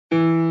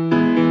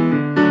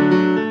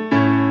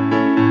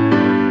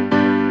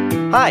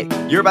Hi,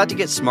 you're about to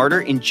get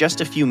smarter in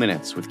just a few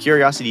minutes with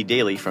Curiosity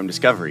Daily from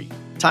Discovery.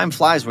 Time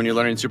flies when you're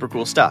learning super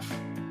cool stuff.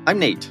 I'm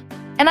Nate.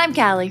 And I'm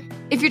Callie.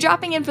 If you're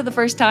dropping in for the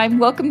first time,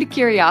 welcome to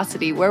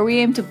Curiosity, where we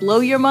aim to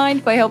blow your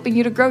mind by helping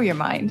you to grow your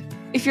mind.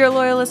 If you're a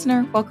loyal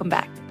listener, welcome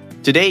back.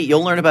 Today,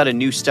 you'll learn about a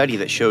new study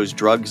that shows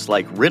drugs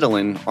like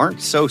Ritalin aren't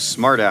so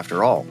smart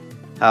after all,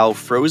 how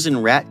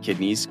frozen rat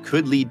kidneys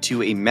could lead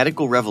to a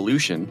medical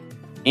revolution,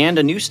 and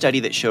a new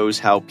study that shows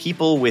how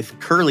people with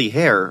curly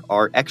hair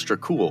are extra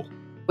cool.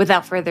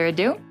 Without further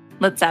ado,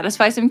 let's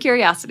satisfy some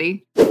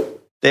curiosity.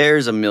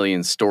 There's a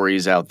million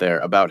stories out there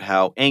about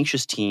how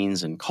anxious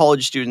teens and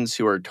college students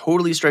who are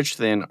totally stretched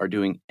thin are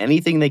doing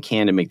anything they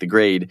can to make the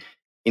grade,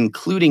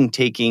 including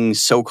taking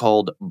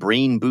so-called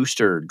brain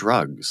booster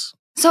drugs.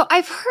 So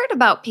I've heard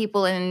about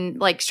people in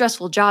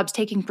stressful jobs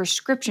taking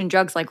prescription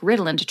drugs like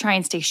Ritalin to try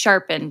and stay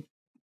sharp and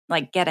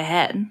get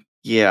ahead.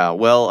 Yeah,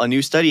 well, a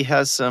new study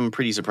has some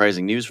pretty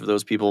surprising news for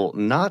those people.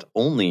 Not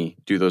only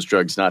do those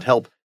drugs not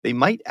help, they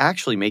might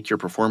actually make your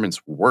performance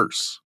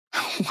worse.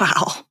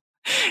 Wow.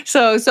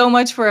 So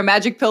much for a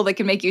magic pill that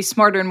can make you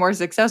smarter and more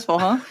successful,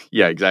 huh?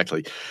 Yeah,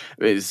 exactly.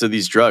 So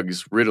these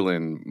drugs,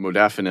 Ritalin,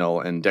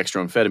 modafinil, and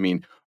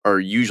dextroamphetamine, are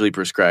usually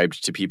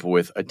prescribed to people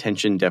with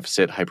attention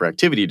deficit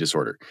hyperactivity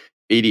disorder,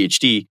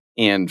 ADHD,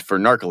 and for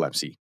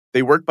narcolepsy.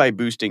 They work by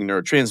boosting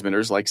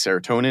neurotransmitters like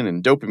serotonin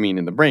and dopamine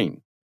in the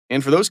brain.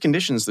 And for those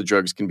conditions, the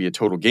drugs can be a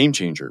total game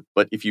changer.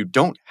 But if you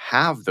don't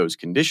have those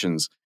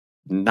conditions,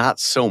 not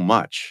so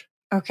much.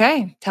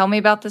 Okay, tell me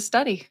about this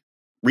study.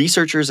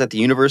 Researchers at the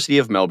University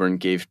of Melbourne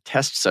gave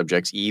test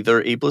subjects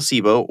either a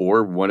placebo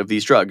or one of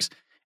these drugs,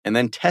 and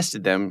then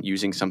tested them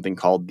using something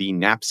called the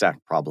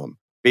knapsack problem.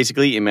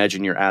 Basically,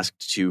 imagine you're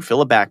asked to fill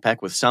a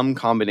backpack with some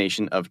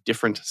combination of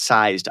different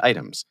sized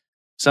items.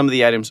 Some of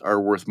the items are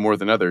worth more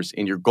than others,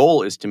 and your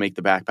goal is to make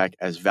the backpack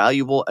as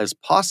valuable as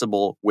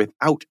possible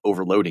without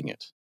overloading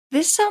it.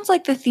 This sounds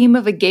like the theme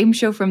of a game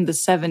show from the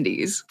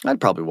 70s.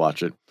 I'd probably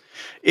watch it.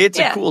 It's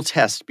a cool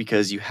test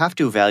because you have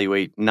to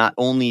evaluate not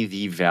only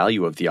the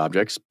value of the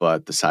objects,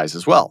 but the size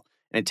as well.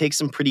 And it takes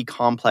some pretty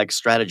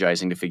complex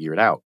strategizing to figure it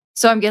out.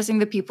 So I'm guessing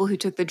the people who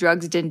took the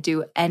drugs didn't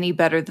do any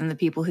better than the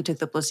people who took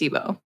the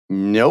placebo.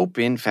 Nope.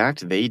 In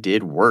fact, they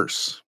did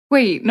worse.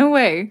 Wait, no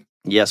way.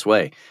 Yes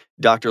way.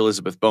 Dr.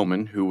 Elizabeth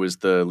Bowman, who was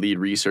the lead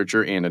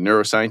researcher and a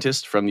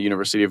neuroscientist from the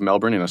University of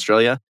Melbourne in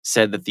Australia,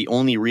 said that the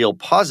only real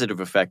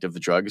positive effect of the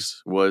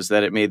drugs was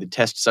that it made the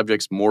test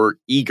subjects more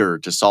eager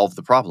to solve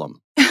the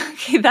problem.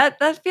 Okay,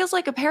 that feels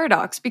like a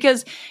paradox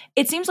because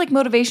it seems like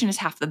motivation is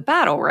half the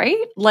battle, right?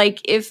 Like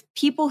if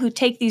people who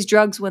take these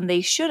drugs when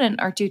they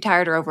shouldn't are too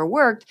tired or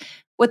overworked,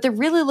 what they're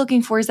really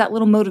looking for is that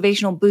little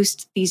motivational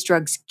boost these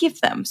drugs give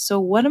them. So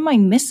what am I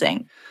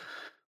missing?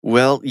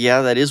 Well,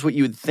 yeah, that is what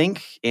you would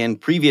think, and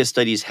previous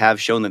studies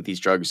have shown that these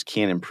drugs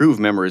can improve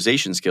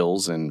memorization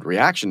skills and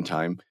reaction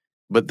time,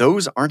 but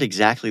those aren't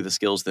exactly the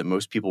skills that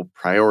most people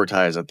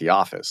prioritize at the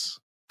office.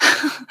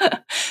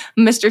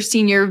 Mr.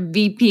 Senior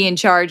VP in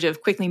charge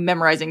of quickly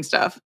memorizing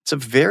stuff. It's a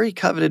very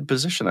coveted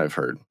position, I've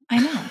heard. I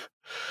know.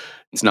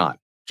 It's not,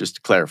 just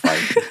to clarify,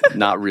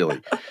 not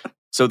really.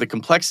 So the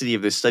complexity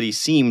of this study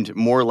seemed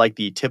more like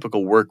the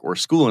typical work or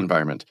school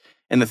environment.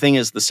 And the thing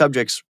is, the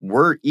subjects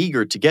were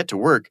eager to get to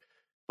work,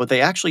 but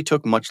they actually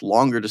took much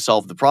longer to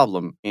solve the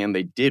problem, and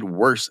they did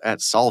worse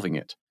at solving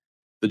it.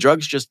 The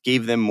drugs just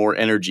gave them more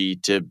energy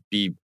to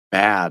be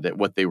bad at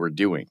what they were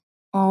doing.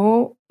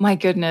 Oh my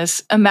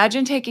goodness.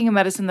 Imagine taking a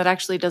medicine that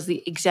actually does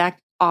the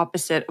exact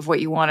opposite of what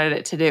you wanted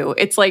it to do.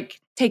 It's like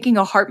taking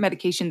a heart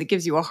medication that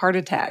gives you a heart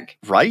attack.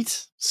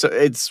 Right? So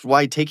it's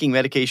why taking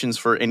medications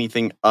for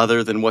anything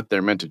other than what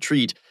they're meant to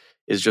treat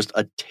is just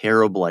a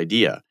terrible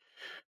idea.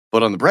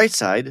 But on the bright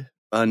side,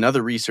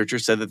 another researcher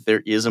said that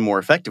there is a more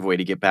effective way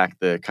to get back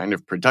the kind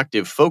of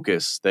productive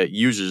focus that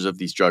users of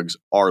these drugs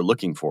are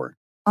looking for.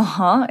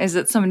 Is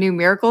it some new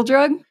miracle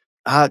drug?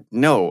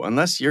 No,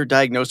 unless you're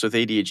diagnosed with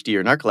ADHD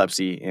or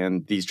narcolepsy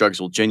and these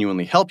drugs will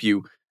genuinely help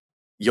you,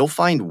 you'll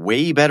find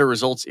way better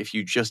results if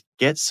you just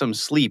get some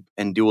sleep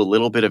and do a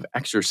little bit of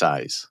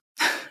exercise.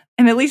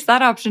 And at least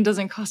that option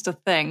doesn't cost a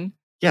thing.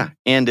 Yeah,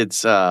 and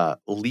it's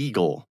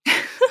legal.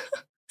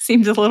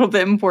 Seems a little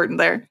bit important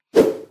there.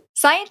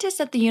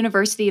 Scientists at the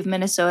University of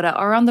Minnesota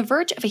are on the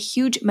verge of a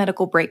huge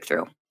medical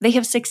breakthrough. They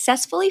have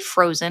successfully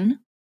frozen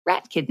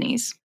rat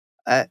kidneys.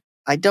 I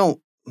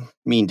don't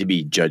mean to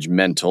be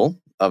judgmental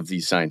of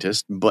these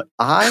scientists, but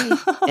I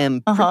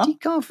am pretty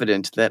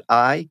confident that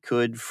I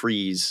could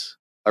freeze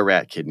a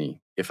rat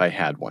kidney if I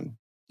had one.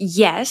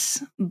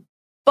 Yes,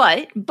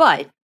 but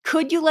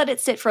could you let it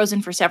sit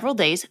frozen for several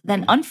days,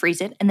 then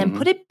unfreeze it, and then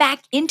put it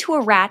back into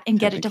a rat and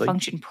get it to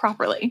function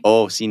properly?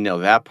 Oh, see, no,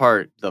 that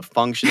part, the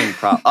functioning,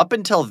 up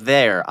until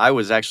there, I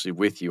was actually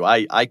with you.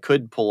 I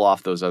could pull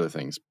off those other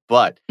things,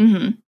 but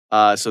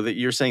so that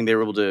you're saying they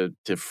were able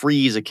to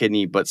freeze a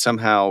kidney, but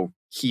somehow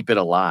keep it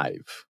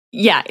alive.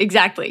 Yeah,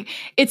 exactly.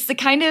 It's the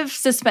kind of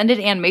suspended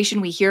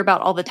animation we hear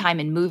about all the time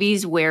in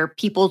movies where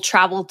people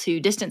travel to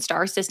distant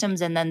star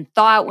systems and then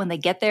thaw out when they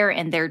get there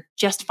and they're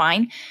just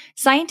fine.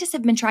 Scientists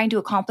have been trying to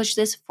accomplish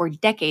this for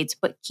decades,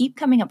 but keep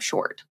coming up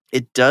short.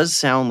 It does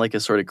sound like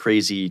a sort of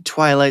crazy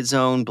Twilight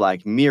Zone,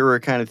 Black Mirror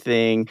kind of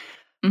thing.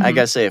 I Mhm.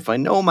 gotta say, if I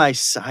know my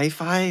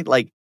sci-fi,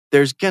 like,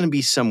 there's gonna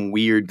be some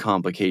weird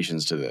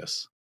complications to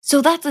this. So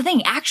that's the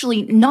thing.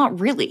 Actually, not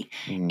really.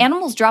 Mm.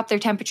 Animals drop their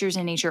temperatures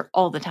in nature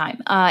all the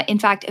time. In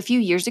fact, a few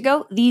years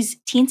ago, these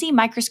teensy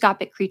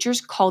microscopic creatures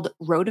called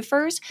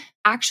rotifers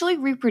actually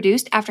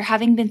reproduced after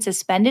having been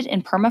suspended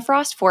in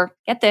permafrost for,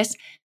 get this,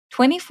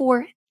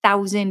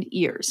 24,000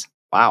 years.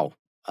 Wow.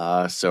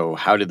 So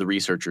how did the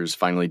researchers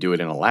finally do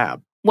it in a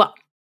lab? Well,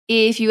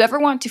 if you ever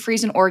want to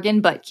freeze an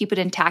organ but keep it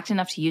intact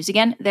enough to use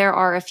again, there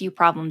are a few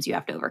problems you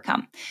have to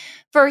overcome.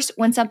 First,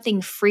 when something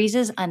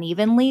freezes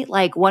unevenly,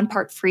 like one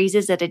part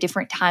freezes at a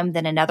different time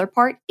than another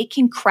part, it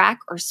can crack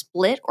or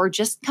split or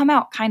just come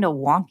out kind of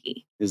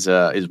wonky. Is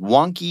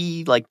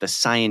wonky like the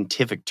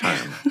scientific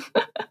term?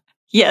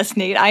 Yes,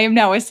 Nate, I am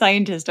now a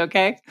scientist,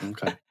 okay?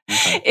 Okay.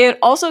 Okay. It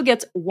also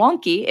gets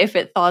wonky if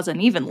it thaws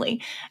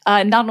unevenly.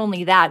 Not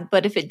only that,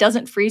 but if it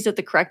doesn't freeze at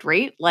the correct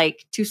rate,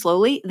 like too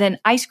slowly, then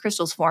ice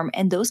crystals form,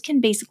 and those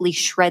can basically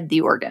shred the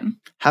organ.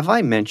 Have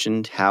I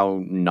mentioned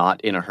how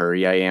not in a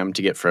hurry I am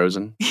to get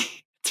frozen?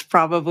 It's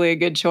probably a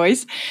good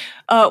choice.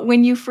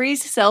 When you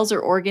freeze cells or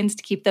organs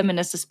to keep them in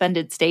a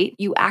suspended state,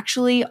 you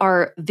actually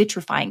are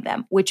vitrifying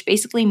them, which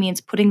basically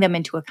means putting them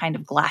into a kind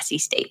of glassy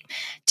state.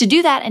 To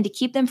do that and to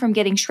keep them from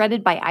getting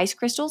shredded by ice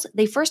crystals,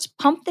 they first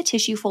pump the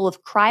tissue full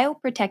of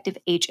cryoprotective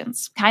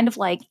agents, kind of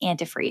like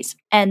antifreeze,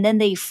 and then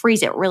they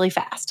freeze it really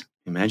fast.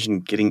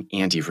 Imagine getting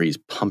antifreeze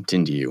pumped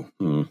into you.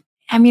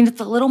 I mean,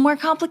 it's a little more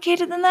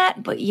complicated than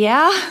that, but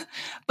yeah.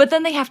 But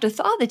then they have to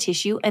thaw the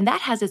tissue, and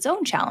that has its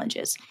own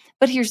challenges.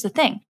 But here's the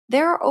thing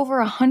there are over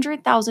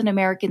 100,000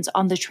 Americans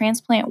on the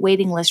transplant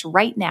waiting list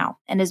right now,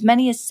 and as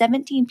many as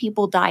 17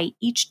 people die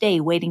each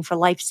day waiting for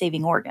life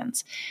saving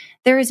organs.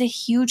 There is a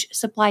huge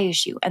supply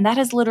issue, and that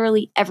has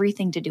literally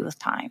everything to do with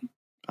time.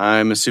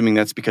 I'm assuming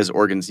that's because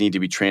organs need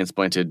to be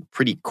transplanted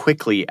pretty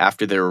quickly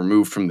after they're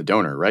removed from the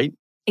donor, right?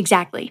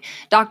 Exactly.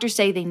 Doctors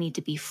say they need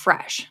to be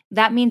fresh.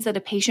 That means that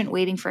a patient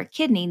waiting for a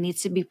kidney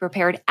needs to be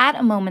prepared at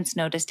a moment's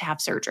notice to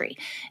have surgery.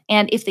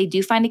 And if they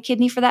do find a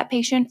kidney for that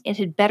patient, it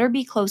had better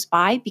be close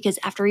by because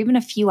after even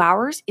a few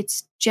hours,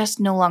 it's just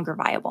no longer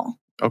viable.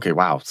 Okay,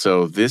 wow.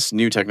 So this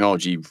new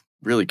technology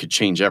really could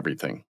change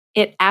everything.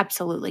 It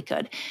absolutely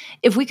could.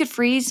 If we could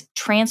freeze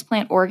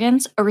transplant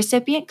organs, a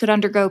recipient could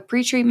undergo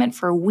pretreatment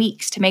for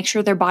weeks to make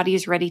sure their body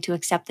is ready to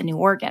accept the new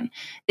organ.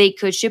 They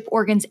could ship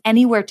organs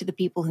anywhere to the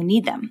people who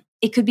need them.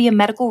 It could be a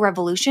medical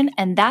revolution,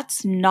 and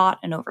that's not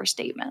an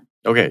overstatement.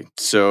 Okay,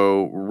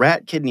 so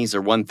rat kidneys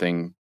are one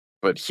thing,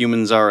 but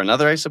humans are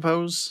another, I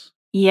suppose?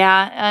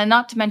 Yeah,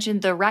 not to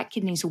mention the rat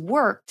kidneys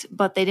worked,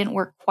 but they didn't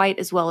work quite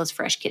as well as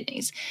fresh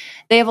kidneys.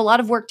 They have a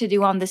lot of work to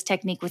do on this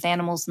technique with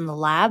animals in the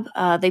lab.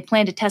 They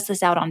plan to test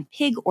this out on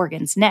pig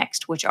organs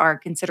next, which are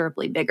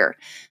considerably bigger.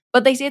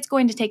 But they say it's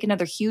going to take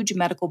another huge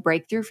medical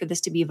breakthrough for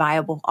this to be a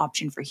viable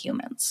option for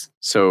humans.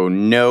 So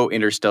no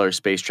interstellar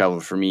space travel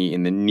for me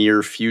in the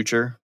near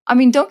future? I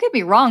mean, don't get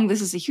me wrong,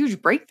 this is a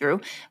huge breakthrough,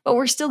 but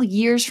we're still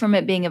years from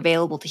it being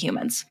available to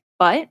humans.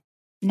 But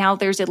now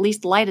there's at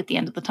least light at the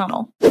end of the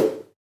tunnel.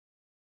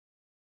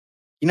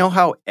 You know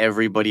how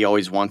everybody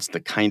always wants the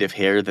kind of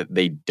hair that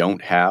they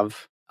don't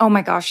have? Oh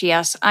my gosh,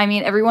 yes. I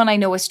mean, everyone I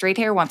know with straight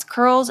hair wants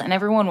curls, and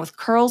everyone with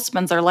curls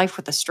spends their life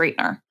with a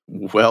straightener.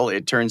 Well,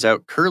 it turns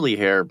out curly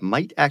hair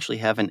might actually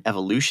have an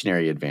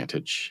evolutionary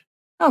advantage.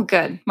 Oh,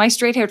 good. My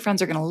straight haired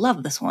friends are going to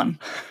love this one.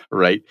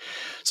 Right?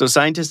 So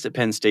scientists at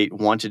Penn State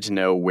wanted to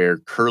know where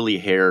curly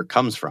hair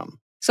comes from.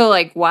 So,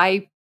 like,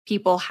 why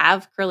people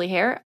have curly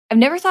hair? I've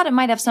never thought it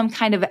might have some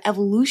kind of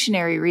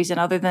evolutionary reason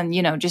other than,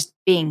 just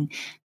being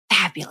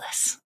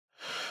fabulous.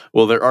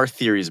 Well, there are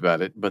theories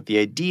about it, but the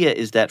idea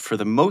is that for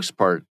the most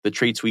part, the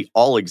traits we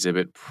all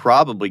exhibit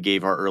probably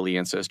gave our early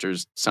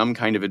ancestors some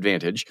kind of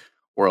advantage,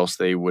 or else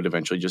they would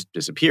eventually just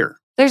disappear.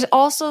 There's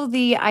also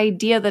the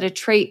idea that a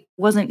trait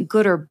wasn't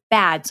good or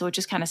bad, so it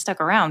just kind of stuck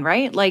around,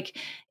 right? Like,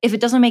 if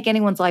it doesn't make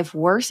anyone's life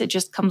worse, it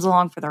just comes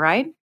along for the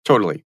ride.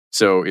 Totally.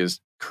 So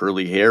is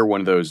curly hair one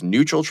of those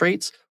neutral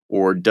traits,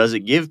 or does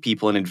it give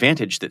people an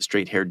advantage that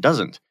straight hair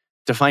doesn't?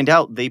 To find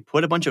out, they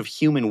put a bunch of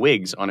human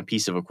wigs on a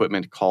piece of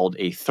equipment called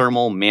a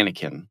thermal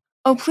mannequin.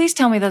 Oh, please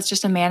tell me that's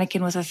just a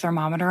mannequin with a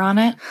thermometer on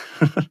it.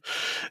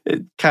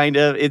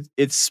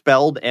 It's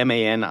spelled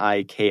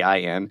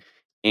Manikin,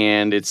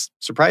 and it's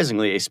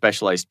surprisingly a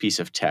specialized piece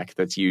of tech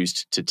that's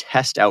used to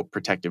test out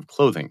protective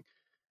clothing.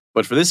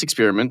 But for this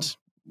experiment,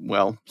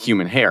 well,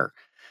 human hair.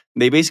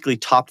 They basically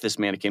topped this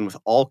mannequin with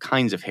all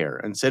kinds of hair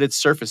and set its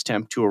surface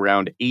temp to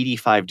around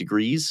 85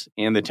 degrees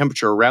and the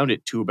temperature around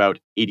it to about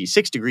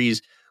 86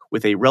 degrees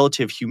with a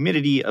relative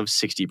humidity of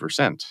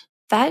 60%.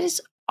 That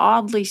is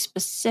oddly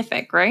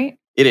specific, right?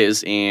 It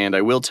is, and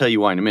I will tell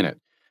you why in a minute.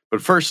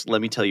 But first,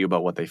 let me tell you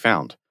about what they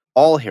found.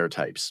 All hair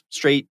types,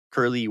 straight,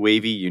 curly,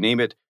 wavy, you name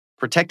it,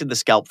 protected the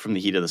scalp from the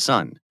heat of the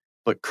sun.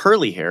 But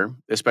curly hair,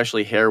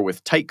 especially hair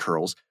with tight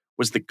curls,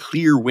 was the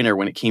clear winner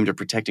when it came to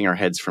protecting our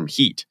heads from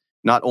heat.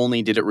 Not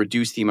only did it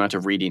reduce the amount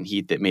of radiant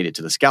heat that made it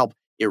to the scalp,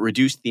 it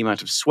reduced the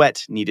amount of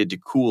sweat needed to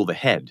cool the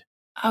head.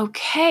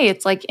 Okay,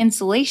 it's like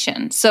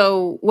insulation.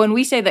 So when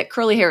we say that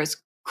curly hair is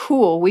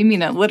cool, we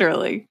mean it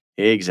literally.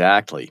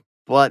 Exactly.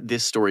 But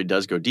this story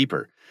does go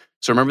deeper.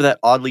 So remember that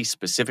oddly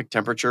specific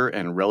temperature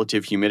and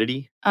relative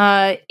humidity?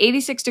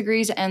 86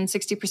 degrees and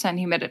 60%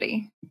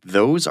 humidity.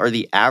 Those are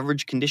the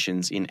average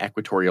conditions in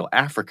equatorial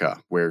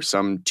Africa, where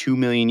some 2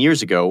 million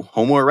years ago,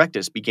 Homo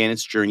erectus began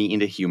its journey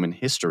into human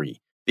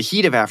history. The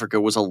heat of Africa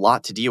was a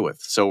lot to deal with,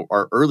 so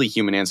our early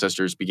human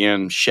ancestors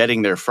began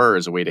shedding their fur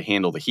as a way to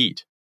handle the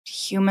heat.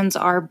 Humans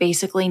are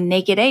basically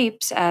naked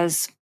apes,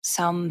 as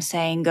some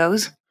saying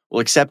goes.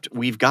 Well, except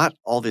we've got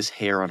all this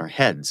hair on our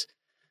heads.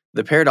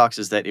 The paradox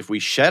is that if we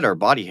shed our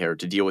body hair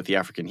to deal with the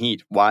African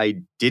heat,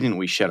 why didn't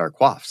we shed our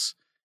coifs?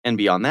 And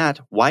beyond that,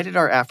 why did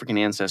our African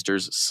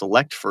ancestors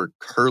select for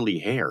curly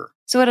hair?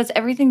 So it has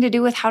everything to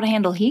do with how to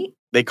handle heat?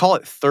 They call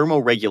it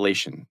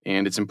thermoregulation,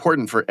 and it's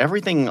important for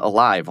everything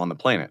alive on the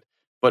planet.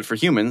 But for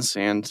humans,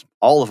 and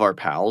all of our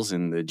pals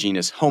in the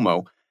genus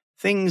Homo,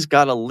 things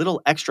got a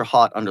little extra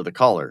hot under the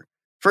collar.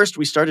 First,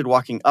 we started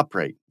walking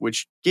upright,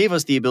 which gave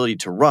us the ability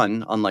to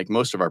run, unlike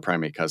most of our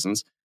primate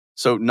cousins.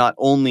 So not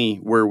only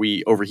were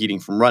we overheating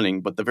from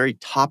running, but the very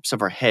tops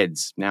of our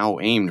heads now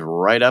aimed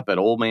right up at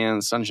old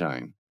man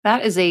sunshine.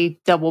 That is a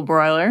double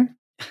broiler.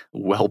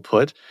 Well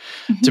put.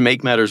 To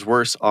make matters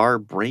worse, our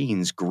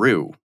brains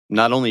grew.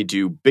 Not only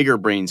do bigger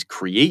brains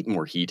create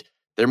more heat,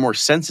 they're more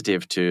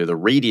sensitive to the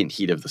radiant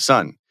heat of the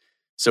sun.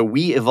 So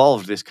we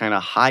evolved this kind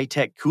of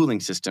high-tech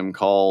cooling system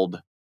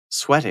called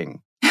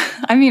sweating.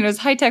 I mean, it was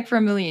high-tech for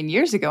 1 million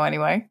years ago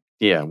anyway.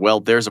 Yeah, well,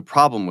 there's a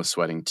problem with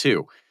sweating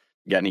too.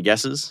 Got any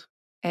guesses?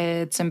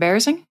 It's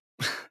embarrassing?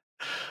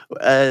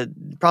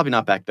 Probably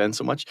not back then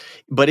so much.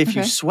 But if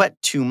you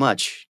sweat too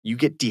much, you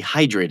get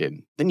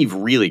dehydrated. Then you've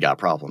really got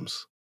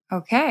problems.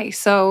 Okay,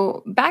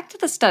 so back to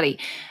the study.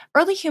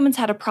 Early humans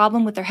had a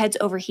problem with their heads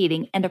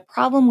overheating and a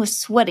problem with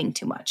sweating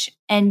too much.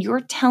 And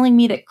you're telling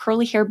me that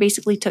curly hair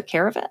basically took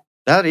care of it?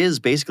 That is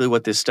basically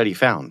what this study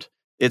found.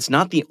 It's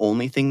not the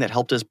only thing that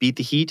helped us beat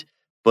the heat,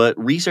 but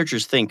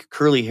researchers think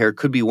curly hair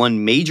could be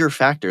one major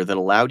factor that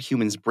allowed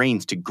humans'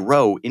 brains to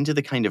grow into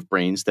the kind of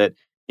brains that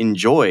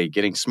enjoy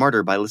getting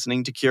smarter by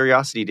listening to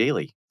Curiosity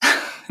Daily.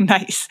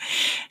 Nice.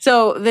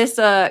 So this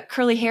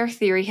curly hair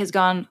theory has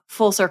gone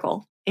full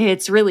circle.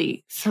 It's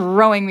really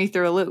throwing me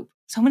through a loop.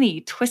 So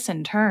many twists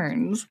and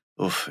turns.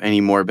 Oof,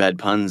 any more bad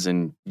puns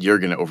and you're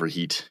going to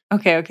overheat.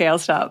 Okay, I'll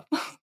stop.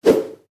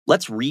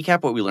 Let's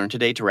recap what we learned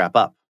today to wrap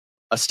up.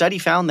 A study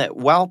found that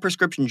while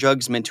prescription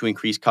drugs meant to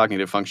increase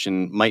cognitive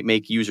function might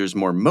make users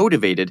more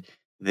motivated,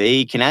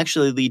 they can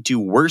actually lead to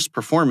worse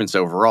performance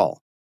overall.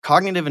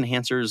 Cognitive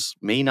enhancers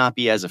may not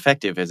be as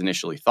effective as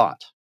initially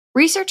thought.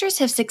 Researchers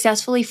have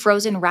successfully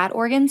frozen rat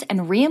organs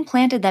and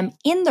reimplanted them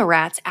in the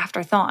rats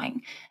after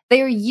thawing.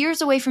 They are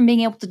years away from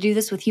being able to do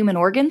this with human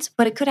organs,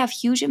 but it could have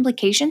huge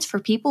implications for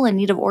people in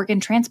need of organ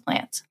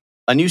transplants.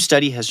 A new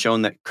study has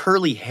shown that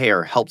curly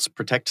hair helps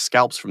protect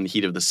scalps from the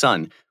heat of the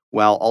sun,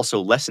 while also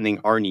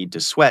lessening our need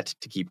to sweat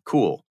to keep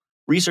cool.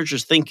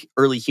 Researchers think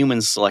early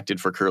humans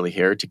selected for curly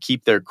hair to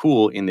keep their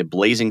cool in the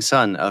blazing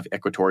sun of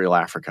equatorial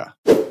Africa.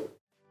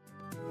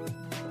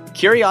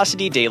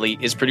 Curiosity Daily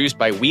is produced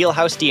by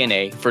Wheelhouse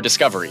DNA for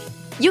Discovery.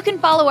 You can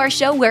follow our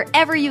show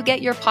wherever you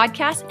get your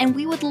podcasts, and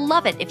we would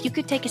love it if you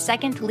could take a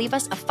second to leave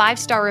us a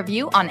 5-star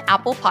review on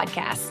Apple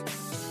Podcasts.